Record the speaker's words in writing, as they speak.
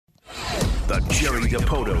The Jerry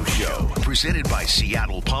Dipoto Show, presented by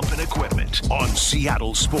Seattle Pump and Equipment on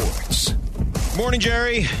Seattle Sports. Morning,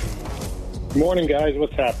 Jerry. Morning, guys.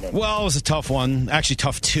 What's happening? Well, it was a tough one. Actually,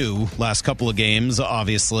 tough two last couple of games,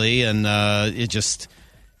 obviously. And it just...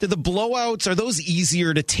 Did the blowouts, are those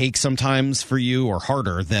easier to take sometimes for you or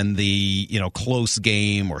harder than the, close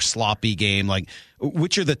game or sloppy game? Like,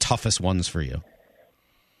 which are the toughest ones for you?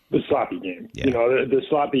 The sloppy game. Yeah. The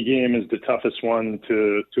sloppy game is the toughest one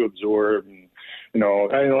to absorb. And,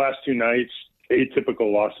 the last two nights,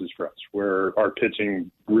 atypical losses for us, where our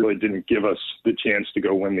pitching really didn't give us the chance to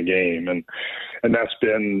go win the game. And that's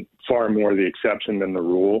been far more the exception than the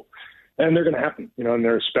rule. And they're going to happen, and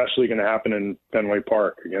they're especially going to happen in Fenway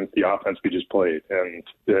Park against the offense we just played. And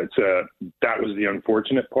that was the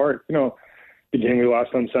unfortunate part. The game we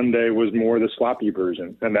lost on Sunday was more the sloppy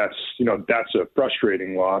version. And that's a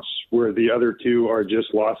frustrating loss, where the other two are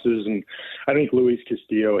just losses. And I think Luis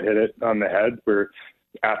Castillo hit it on the head, where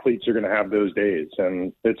athletes are going to have those days.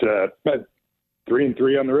 And it's a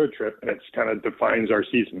 3-3 on the road trip, and it's kind of defines our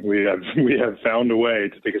season. We have found a way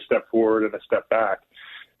to take a step forward and a step back.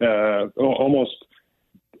 Almost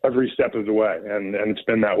every step of the way. And it's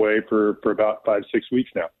been that way for about 5-6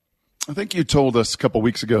 weeks now. I think you told us a couple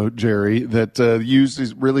weeks ago, Jerry, that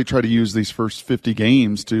really try to use these first 50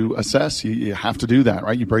 games to assess. You have to do that,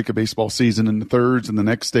 right? You break a baseball season into thirds, and the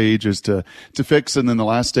next stage is to fix. And then the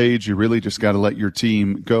last stage, you really just got to let your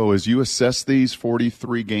team go. As you assess these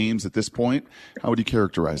 43 games at this point, how would you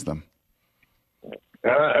characterize them?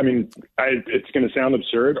 It's going to sound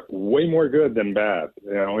absurd. Way more good than bad.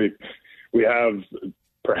 We have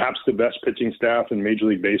perhaps the best pitching staff in Major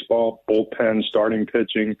League Baseball. Bullpen, starting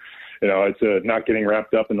pitching. It's not getting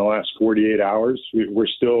wrapped up in the last 48 hours. We're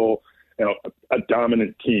still, a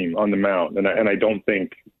dominant team on the mound, and I don't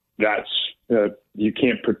think that's you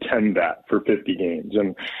can't pretend that for 50 games,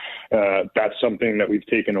 and that's something that we've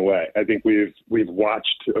taken away. I think we've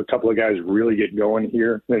watched a couple of guys really get going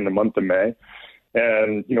here in the month of May.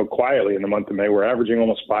 And, quietly in the month of May, we're averaging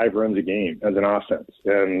almost 5 runs a game as an offense.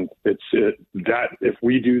 And that if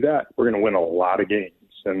we do that, we're going to win a lot of games.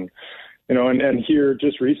 And, and here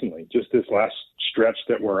just recently, just this last stretch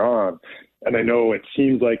that we're on, and I know it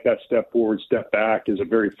seems like that step forward, step back is a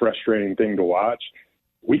very frustrating thing to watch.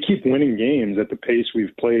 We keep winning games at the pace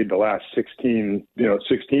we've played the last 16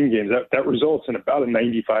 games. That results in about a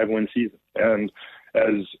 95-win season. And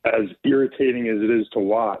as irritating as it is to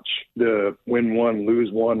watch the win one, lose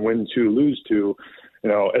one, win two, lose two,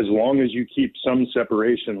 as long as you keep some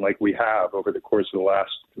separation like we have over the course of the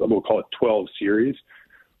last, we'll call it 12 series,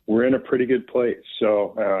 we're in a pretty good place.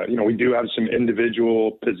 So, we do have some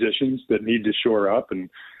individual positions that need to shore up, and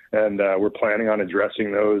we're planning on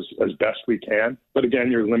addressing those as best we can. But again,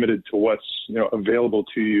 you're limited to what's, available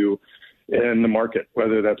to you in the market,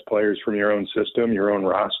 whether that's players from your own system, your own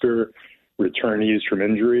roster, returnees from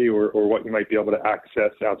injury, or what you might be able to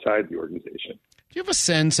access outside the organization. Do you have a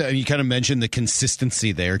sense, you kind of mentioned the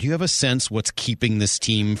consistency there, do you have a sense what's keeping this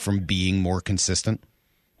team from being more consistent?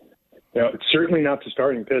 It's certainly not the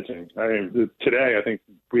starting pitching. Today I think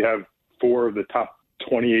we have 4 of the top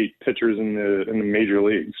 28 pitchers in the major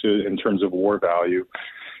leagues in terms of WAR value,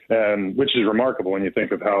 which is remarkable when you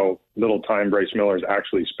think of how little time Bryce Miller's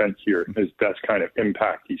actually spent here. That's kind of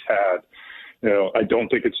impact he's had. I don't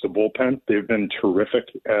think it's the bullpen. They've been terrific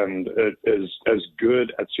and as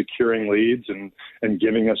good at securing leads and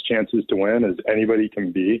giving us chances to win as anybody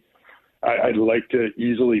can be. I'd like to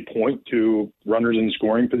easily point to runners in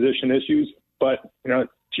scoring position issues, but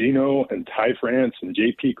Gino and Ty France and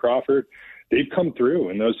J.P. Crawford, they've come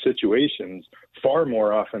through in those situations far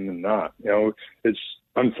more often than not. It's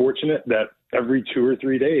unfortunate that every 2 or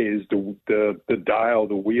 3 days,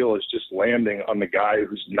 the wheel is just landing on the guy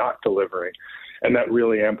who's not delivering. And that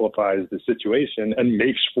really amplifies the situation and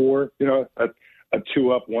makes for, a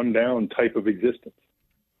 2 up, 1 down type of existence.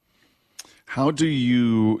 How do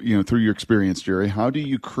you, through your experience, Jerry, how do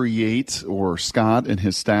you create, or Scott and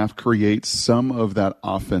his staff create, some of that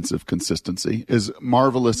offensive consistency? As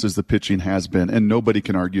marvelous as the pitching has been, and nobody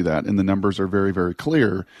can argue that, and the numbers are very, very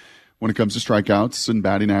clear when it comes to strikeouts and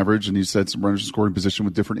batting average, and you said some runners in scoring position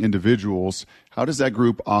with different individuals. How does that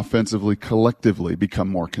group offensively, collectively become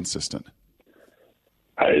more consistent?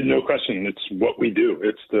 No question. It's what we do.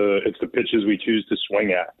 It's the pitches we choose to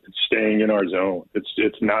swing at. It's staying in our zone.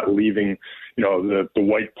 It's not leaving, the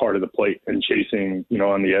white part of the plate and chasing,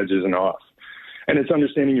 on the edges and off. And it's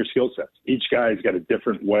understanding your skill sets. Each guy's got a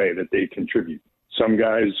different way that they contribute. Some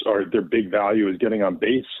guys their big value is getting on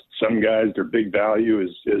base. Some guys, their big value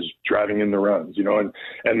is driving in the runs,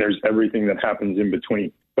 and there's everything that happens in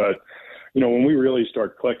between. But when we really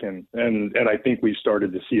start clicking, and I think we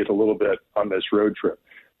started to see it a little bit on this road trip,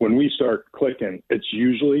 when we start clicking, it's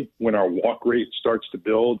usually when our walk rate starts to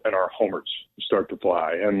build and our homers start to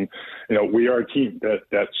fly. And, we are a team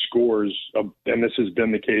that scores, and this has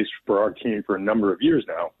been the case for our team for a number of years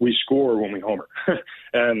now. We score when we homer.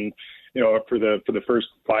 And, for the first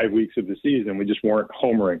 5 weeks of the season, we just weren't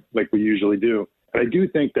homering like we usually do. And I do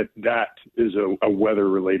think that is a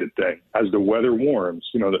weather-related thing. As the weather warms,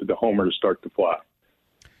 the homers start to fly.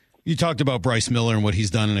 You talked about Bryce Miller and what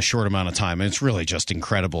he's done in a short amount of time, and it's really just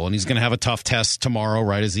incredible. And he's going to have a tough test tomorrow,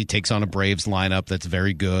 right, as he takes on a Braves lineup that's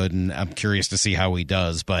very good, and I'm curious to see how he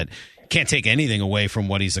does. But can't take anything away from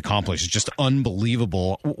what he's accomplished. It's just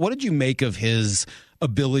unbelievable. What did you make of his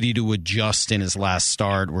ability to adjust in his last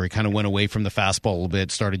start, where he kind of went away from the fastball a little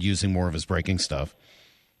bit, started using more of his breaking stuff?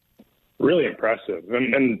 Really impressive.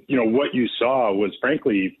 And what you saw was,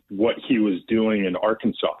 frankly, what he was doing in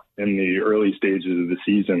Arkansas in the early stages of the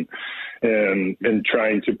season, and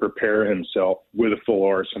trying to prepare himself with a full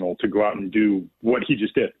arsenal to go out and do what he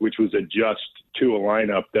just did, which was adjust to a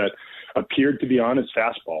lineup that appeared to be on his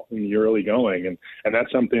fastball in the early going. And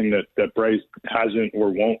that's something that Bryce hasn't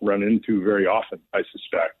or won't run into very often, I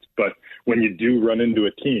suspect. But when you do run into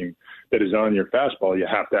a team that is on your fastball, you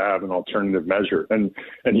have to have an alternative measure. And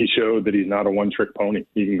he showed that he's not a one-trick pony.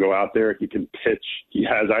 He can go out there, he can pitch.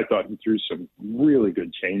 I thought he threw some really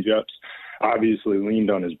good changeups, obviously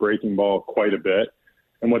leaned on his breaking ball quite a bit.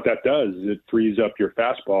 And what that does is it frees up your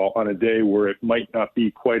fastball on a day where it might not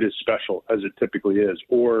be quite as special as it typically is,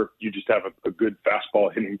 or you just have a good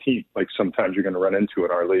fastball hitting team, like sometimes you're going to run into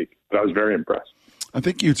in our league. But I was very impressed. I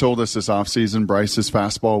think you told us this offseason Bryce's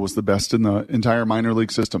fastball was the best in the entire minor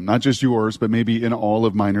league system, not just yours, but maybe in all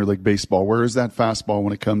of minor league baseball. Where is that fastball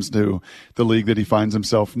when it comes to the league that he finds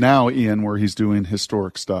himself now in, where he's doing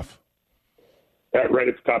historic stuff? Right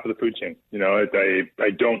at the top of the food chain. I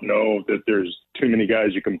don't know that there's too many guys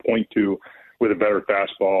you can point to with a better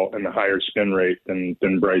fastball and a higher spin rate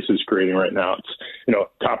than Bryce is creating right now. It's,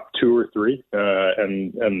 top 2 or 3,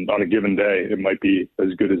 and on a given day, it might be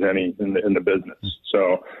as good as any in the business.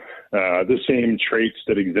 So the same traits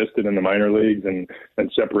that existed in the minor leagues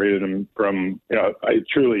and separated him from,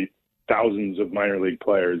 truly thousands of minor league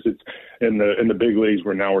players. It's in the big leagues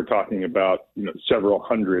where now we're talking about several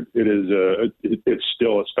hundred. It's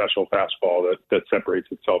still a special fastball that separates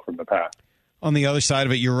itself from the pack. On the other side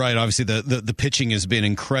of it, you're right. Obviously, the pitching has been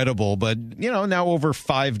incredible, but now over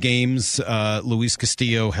 5 games, Luis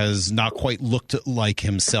Castillo has not quite looked like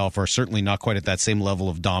himself, or certainly not quite at that same level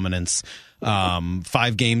of dominance.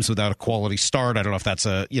 5 games without a quality start. I don't know if that's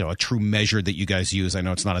a true measure that you guys use. I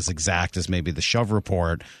know it's not as exact as maybe the Shove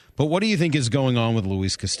report, but what do you think is going on with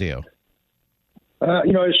Luis Castillo?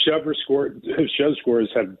 His Shove scores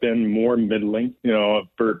have been more middling,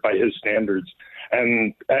 by his standards.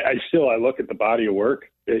 And I look at the body of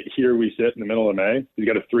work. Here we sit in the middle of May. He's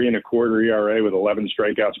got a 3.25 ERA with 11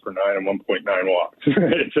 strikeouts per 9 and 1.9 walks.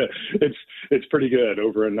 It's pretty good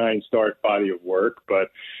over a 9-start body of work. But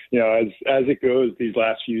as it goes, these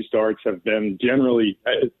last few starts have been generally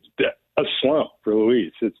a slump for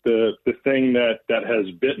Luis. It's the thing that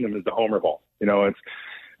has bitten him is the homer ball. It's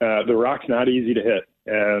the rock's not easy to hit.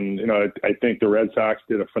 And, I think the Red Sox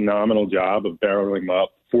did a phenomenal job of barreling him up,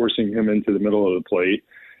 forcing him into the middle of the plate,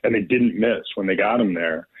 and they didn't miss when they got him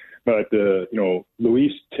there. But,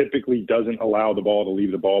 Luis typically doesn't allow the ball to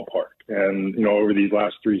leave the ballpark. And, over these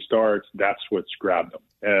last 3 starts, that's what's grabbed him.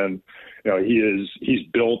 And, he's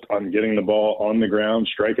built on getting the ball on the ground,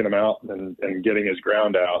 striking him out, and getting his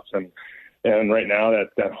ground outs. And right now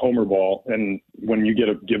that homer ball, and when you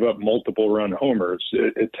give up multiple run homers,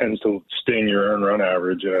 it tends to sting your earned run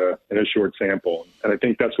average in a short sample. And I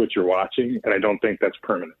think that's what you're watching, and I don't think that's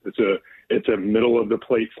permanent. It's a middle of the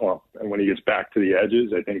plate slump. And when he gets back to the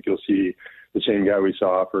edges, I think you'll see the same guy we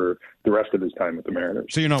saw for the rest of his time with the Mariners.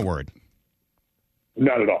 So you're not worried?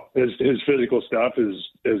 Not at all. His physical stuff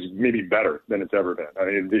is maybe better than it's ever been. I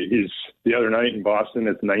mean, he's the other night in Boston,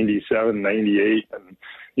 it's 97, 98, and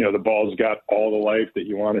the ball's got all the life that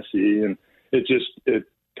you want to see, and it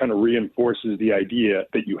kind of reinforces the idea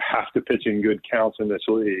that you have to pitch in good counts in this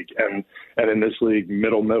league, and in this league,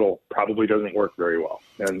 middle probably doesn't work very well,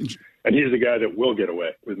 and he's the guy that will get away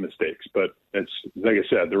with mistakes. But it's like I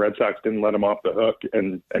said, the Red Sox didn't let him off the hook,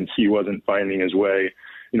 and he wasn't finding his way,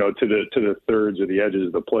 to the thirds or the edges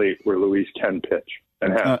of the plate where Luis can pitch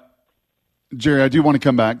and have. Jerry, I do want to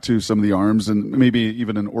come back to some of the arms and maybe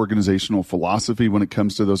even an organizational philosophy when it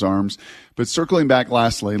comes to those arms. But circling back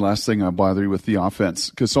last thing I'll bother you with the offense,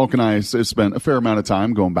 because Salk and I have spent a fair amount of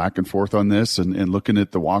time going back and forth on this and looking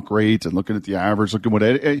at the walk rate and looking at the average, looking what,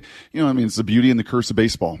 it's the beauty and the curse of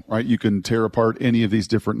baseball, right? You can tear apart any of these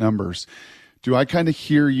different numbers. Do I kind of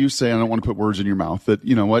hear you say, I don't want to put words in your mouth, that,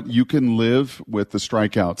 you know what, you can live with the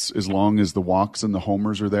strikeouts as long as the walks and the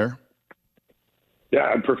homers are there? Yeah,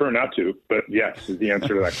 I'd prefer not to, but yes is the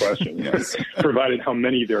answer to that question. Yes. Provided how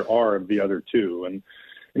many there are of the other two. And,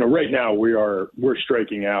 right now we're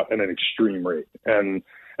striking out at an extreme rate. And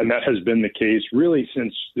that has been the case really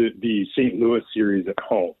since the St. Louis series at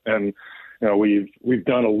home. And, we've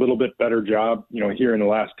done a little bit better job, here in the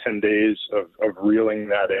last 10 days of reeling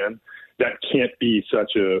that in. That can't be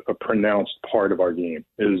such a pronounced part of our game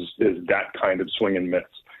is that kind of swing and miss.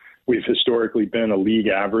 We've historically been a league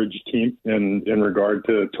average team in regard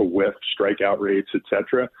to whiff, strikeout rates, et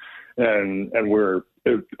cetera. And we're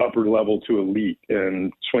upper level to elite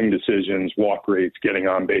in swing decisions, walk rates, getting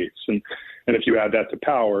on base. And if you add that to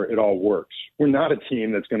power, it all works. We're not a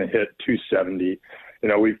team that's going to hit 270.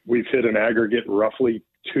 We've hit an aggregate roughly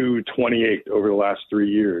 228 over the last 3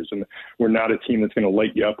 years. And we're not a team that's going to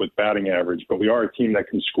light you up with batting average, but we are a team that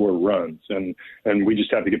can score runs. And we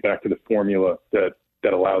just have to get back to the formula that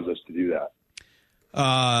allows us to do that.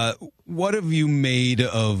 What have you made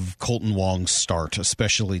of Kolten Wong's start,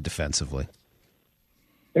 especially defensively?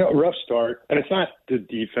 Rough start, and it's not the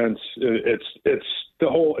defense. It's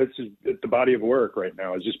the body of work right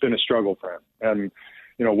now. It's just been a struggle for him, and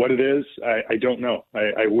what it is, I don't know.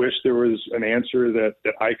 I wish there was an answer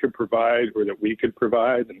that I could provide or that we could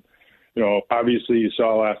provide. And obviously you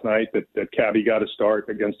saw last night that Cabby got a start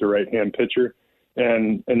against a right-hand pitcher.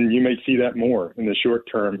 And you may see that more in the short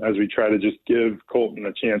term as we try to just give Kolten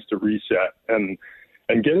a chance to reset and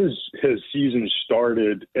get his season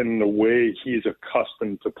started in the way he's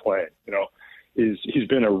accustomed to playing. He's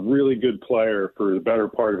been a really good player for the better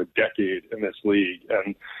part of a decade in this league,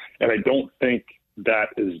 and I don't think that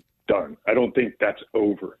is done. I don't think that's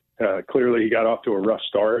over. Clearly, he got off to a rough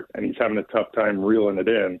start, and he's having a tough time reeling it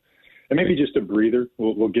in. And maybe just a breather.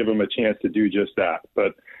 We'll give him a chance to do just that,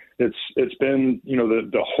 but. It's been,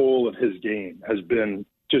 the whole of his game has been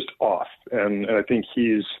just off. And I think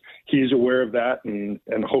he's aware of that. And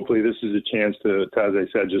hopefully this is a chance to, as I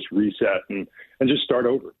said, just reset and just start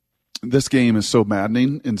over. This game is so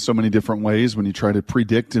maddening in so many different ways when you try to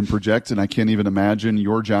predict and project, and I can't even imagine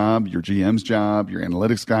your job, your GM's job, your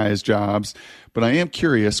analytics guy's jobs. But I am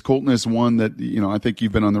curious. Kolten is one that, I think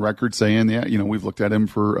you've been on the record saying, we've looked at him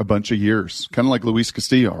for a bunch of years, kind of like Luis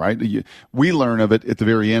Castillo, right? We learn of it at the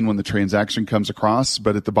very end when the transaction comes across,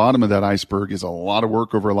 but at the bottom of that iceberg is a lot of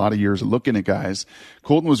work over a lot of years of looking at guys.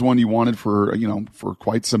 Kolten was one you wanted for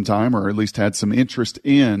quite some time, or at least had some interest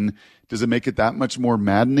in. Does it make it that much more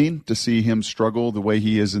maddening to see him struggle the way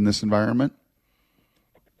he is in this environment?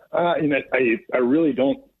 I really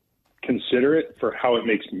don't consider it for how it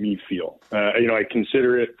makes me feel. I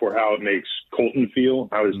consider it for how it makes Kolten feel,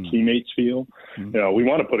 how his teammates feel. We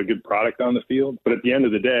want to put a good product on the field, but at the end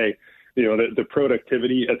of the day, the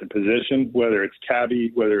productivity at the position, whether it's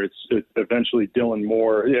Cabby, whether it's eventually Dylan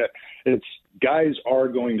Moore, it's guys are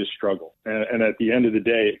going to struggle. And at the end of the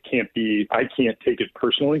day, I can't take it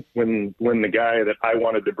personally when the guy that I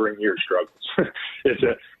wanted to bring here struggles.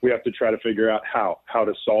 We have to try to figure out how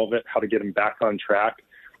to solve it, how to get him back on track.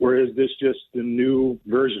 Or is this just the new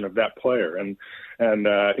version of that player? And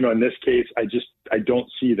in this case, I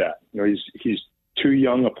don't see that. He's too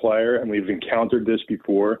young a player, and we've encountered this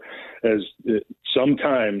before. As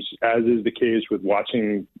sometimes, as is the case with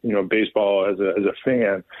watching baseball as a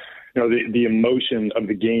fan, the emotion of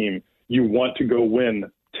the game. You want to go win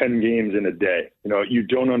 10 games in a day. You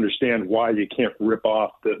don't understand why you can't rip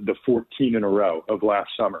off the 14 in a row of last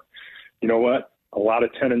summer. You know what? A lot of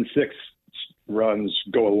 10-6 runs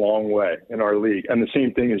go a long way in our league, and the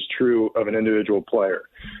same thing is true of an individual player.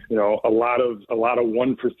 A lot of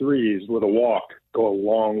 1-for-3s with a walk go a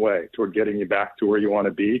long way toward getting you back to where you want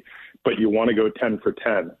to be, but you want to go 10 for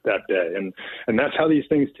 10 that day, and that's how these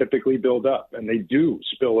things typically build up, and they do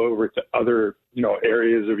spill over to other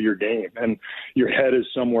areas of your game, and your head is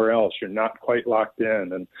somewhere else. You're not quite locked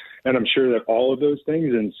in, and I'm sure that all of those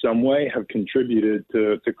things in some way have contributed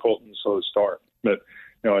to Kolten's slow start, but.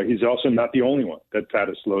 He's also not the only one that's had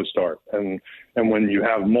a slow start. And when you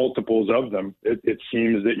have multiples of them, it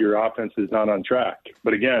seems that your offense is not on track.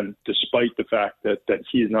 But again, despite the fact that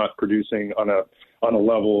he's not producing on a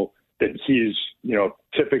level that he's,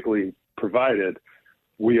 typically provided,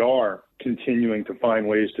 we are continuing to find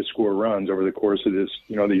ways to score runs over the course of this,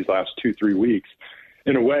 these last 2-3 weeks.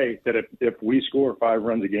 in a way that if we score 5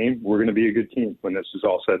 runs a game, we're going to be a good team when this is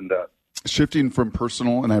all said and done. Shifting from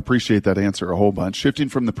personal, and I appreciate that answer a whole bunch, shifting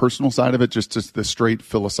from the personal side of it just to the straight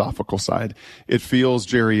philosophical side, it feels,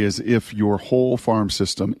 Jerry, as if your whole farm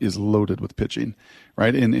system is loaded with pitching,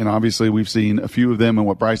 right? And obviously we've seen a few of them, and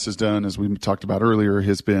what Bryce has done, as we talked about earlier,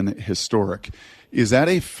 has been historic. Is that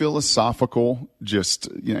a philosophical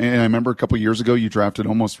and I remember a couple of years ago you drafted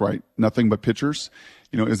almost nothing but pitchers.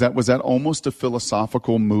 Was that almost a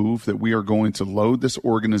philosophical move that we are going to load this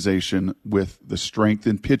organization with the strength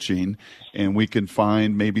in pitching, and we can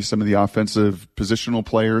find maybe some of the offensive positional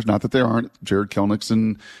players, not that there aren't Jared Kelnick's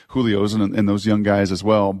and Julio's and those young guys as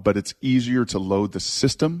well, but it's easier to load the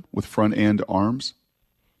system with front end arms?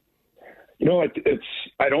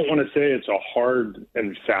 I don't want to say it's a hard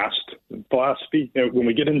and fast philosophy. When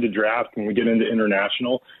we get into draft, when we get into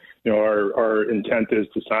international, our intent is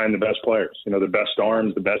to sign the best players, the best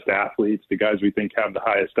arms, the best athletes, the guys we think have the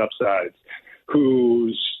highest upsides,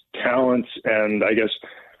 whose talents and, I guess,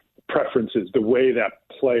 preferences, the way that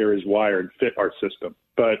player is wired, fit our system.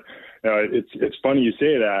 But it's funny you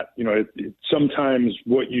say that. Sometimes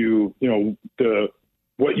what you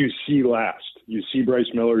see last. You see Bryce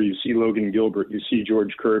Miller, you see Logan Gilbert, you see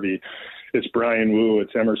George Kirby. It's Brian Wu,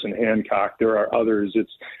 it's Emerson Hancock. There are others.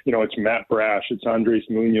 It's Matt Brash, it's Andres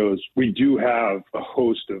Munoz. We do have a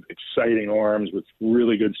host of exciting arms with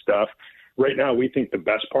really good stuff. Right now, we think the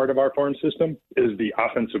best part of our farm system is the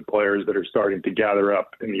offensive players that are starting to gather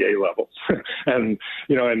up in the A levels. and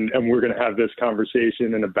we're going to have this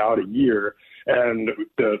conversation in about a year. And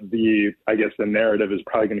the narrative is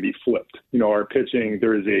probably going to be flipped. Our pitching,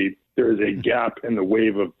 there is a gap in the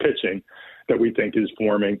wave of pitching that we think is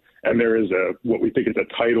forming, and there is what we think is a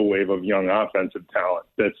tidal wave of young offensive talent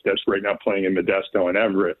that's right now playing in Modesto and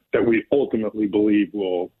Everett that we ultimately believe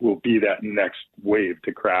will be that next wave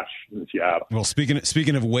to crash in Seattle. Well,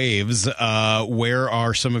 speaking of waves, where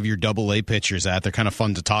are some of your Double-A pitchers at? They're kind of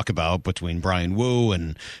fun to talk about between Brian Wu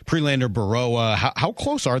and Prelander Baroa. How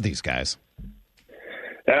close are these guys?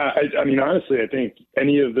 Honestly, I think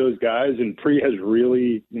any of those guys, and Pre has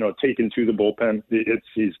really, taken to the bullpen.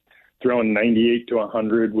 He's throwing 98 to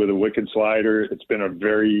 100 with a wicked slider. It's been a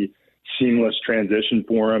very seamless transition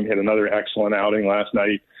for him. He had another excellent outing last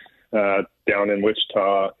night down in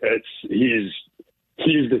Wichita. He's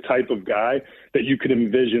the type of guy that you could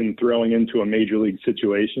envision throwing into a major league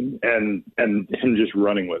situation and him just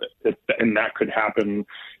running with it. And that could happen,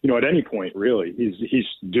 at any point, really. He's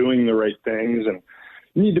doing the right things, and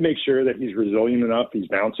you need to make sure that he's resilient enough. He's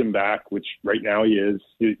bouncing back, which right now he is.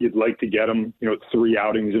 You'd like to get him, 3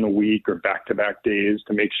 outings in a week or back-to-back days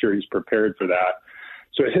to make sure he's prepared for that.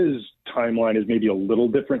 So his timeline is maybe a little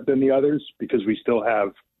different than the others because we still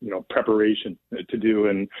have, preparation to do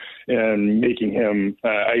and making him,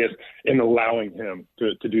 and allowing him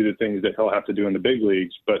to do the things that he'll have to do in the big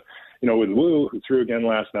leagues. But, with Wu, who threw again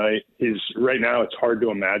last night, right now it's hard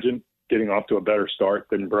to imagine getting off to a better start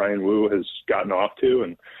than Brian Wu has gotten off to.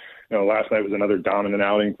 And, last night was another dominant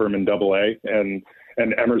outing for him in Double-A. And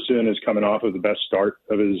Emerson is coming off of the best start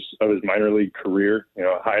of his minor league career,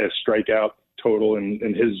 highest strikeout total in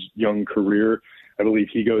his young career. I believe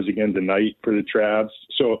he goes again tonight for the Travs.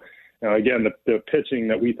 So, again, the pitching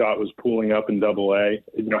that we thought was pooling up in Double-A,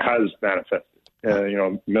 has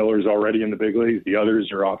manifested. Miller's already in the big leagues. The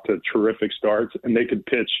others are off to terrific starts, and they could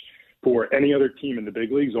pitch for any other team in the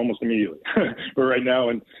big leagues almost immediately. But right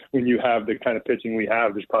now, when you have the kind of pitching we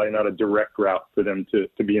have, there's probably not a direct route for them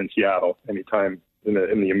to be in Seattle anytime in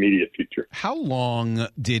the immediate future. How long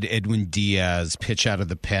did Edwin Diaz pitch out of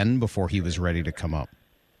the pen before he was ready to come up?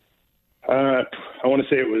 I want to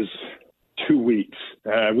say it was 2 weeks.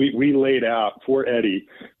 We laid out for Eddie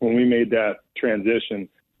when we made that transition.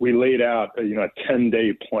 We laid out a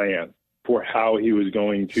 10-day plan for how he was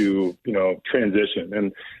going to, transition.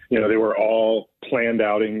 And, they were all planned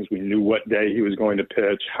outings. We knew what day he was going to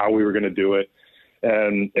pitch, how we were going to do it.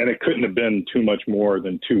 And it couldn't have been too much more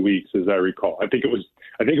than 2 weeks, as I recall. I think it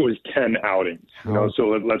was 10 outings, so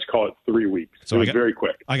let's call it 3 weeks. So it was very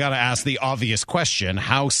quick. I got to ask the obvious question.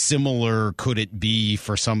 How similar could it be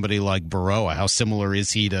for somebody like Baroa? How similar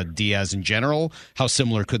is he to Diaz in general? How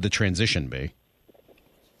similar could the transition be?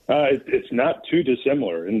 It's not too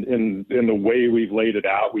dissimilar in the way we've laid it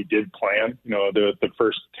out. We did plan, the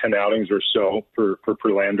first 10 outings or so for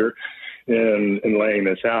Prelander in laying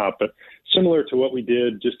this out, but similar to what we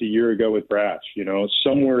did just a year ago with Brash,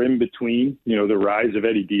 somewhere in between, the rise of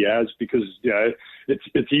Eddie Diaz, because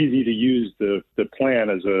it's easy to use the plan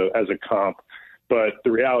as a comp, but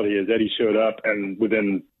the reality is Eddie showed up and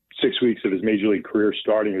within 6 weeks of his major league career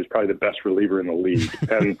starting, he was probably the best reliever in the league.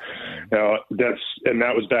 And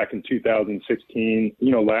that was back in 2016.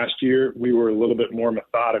 Last year we were a little bit more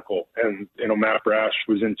methodical, and Matt Brash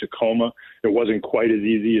was in Tacoma. It wasn't quite as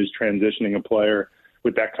easy as transitioning a player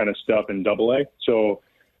with that kind of stuff in Double-A. So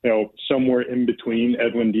somewhere in between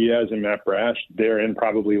Edwin Diaz and Matt Brash, therein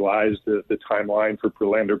probably lies the timeline for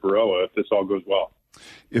Prelander Berroa if this all goes well.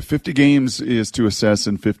 If 50 games is to assess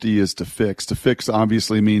and 50 is to fix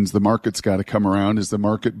obviously means the market's got to come around. Is the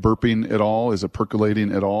market burping at all? Is it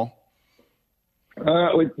percolating at all?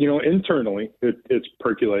 Internally, it's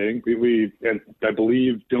percolating. And I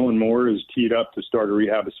believe Dylan Moore is teed up to start a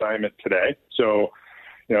rehab assignment today. So,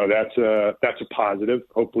 that's a positive.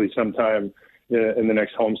 Hopefully sometime in the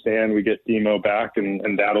next homestand we get Demo back,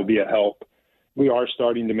 and that'll be a help. We are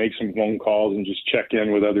starting to make some phone calls and just check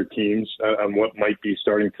in with other teams on what might be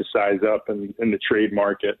starting to size up in the trade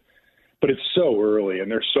market. But it's so early, and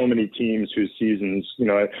there's so many teams whose seasons,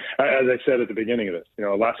 as I said at the beginning of this,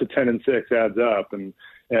 lots of 10-6 adds up, and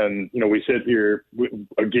we sit here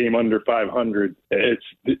a game under 500.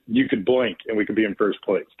 You could blink and we could be in first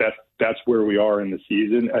place. That's where we are in the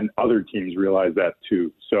season, and other teams realize that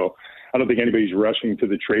too. So I don't think anybody's rushing to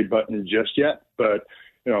the trade button just yet, but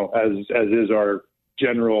as is our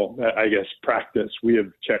general, practice, we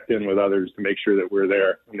have checked in with others to make sure that we're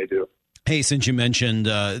there when they do. Hey, since you mentioned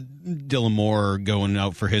Dylan Moore going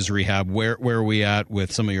out for his rehab, where are we at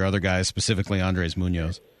with some of your other guys, specifically Andres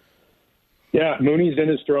Munoz? Yeah, Mooney's in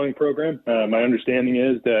his throwing program. My understanding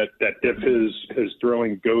is that if his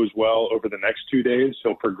throwing goes well over the next 2 days,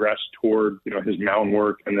 he'll progress toward his mound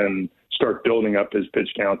work and then start building up his pitch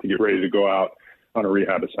count to get ready to go out on a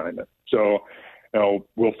rehab assignment. So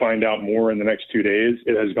we'll find out more in the next 2 days.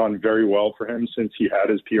 It has gone very well for him since he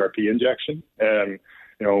had his PRP injection, and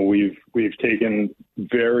we've taken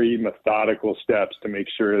very methodical steps to make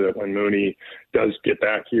sure that when Mooney does get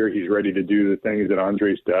back here, he's ready to do the things that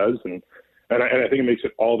Andres does, and I think it makes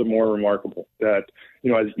it all the more remarkable that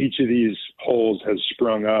as each of these holes has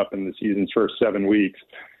sprung up in the season's first 7 weeks,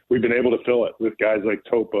 we've been able to fill it with guys like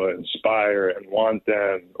Topa and Spire and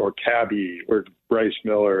Wanten or Cabby or Bryce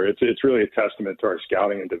Miller. It's really a testament to our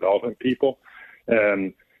scouting and development people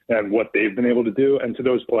and what they've been able to do, and to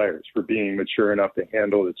those players for being mature enough to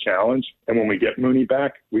handle the challenge. And when we get Mooney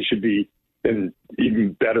back, we should be in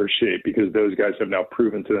even better shape because those guys have now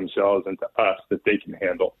proven to themselves and to us that they can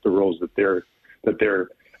handle the roles that they're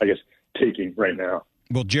taking right now.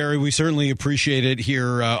 Well, Jerry, we certainly appreciate it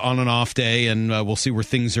here on an off day, and we'll see where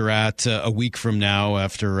things are at a week from now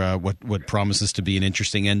after what promises to be an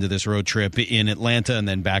interesting end to this road trip in Atlanta and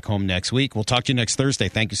then back home next week. We'll talk to you next Thursday.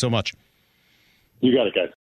 Thank you so much. You got it, guys.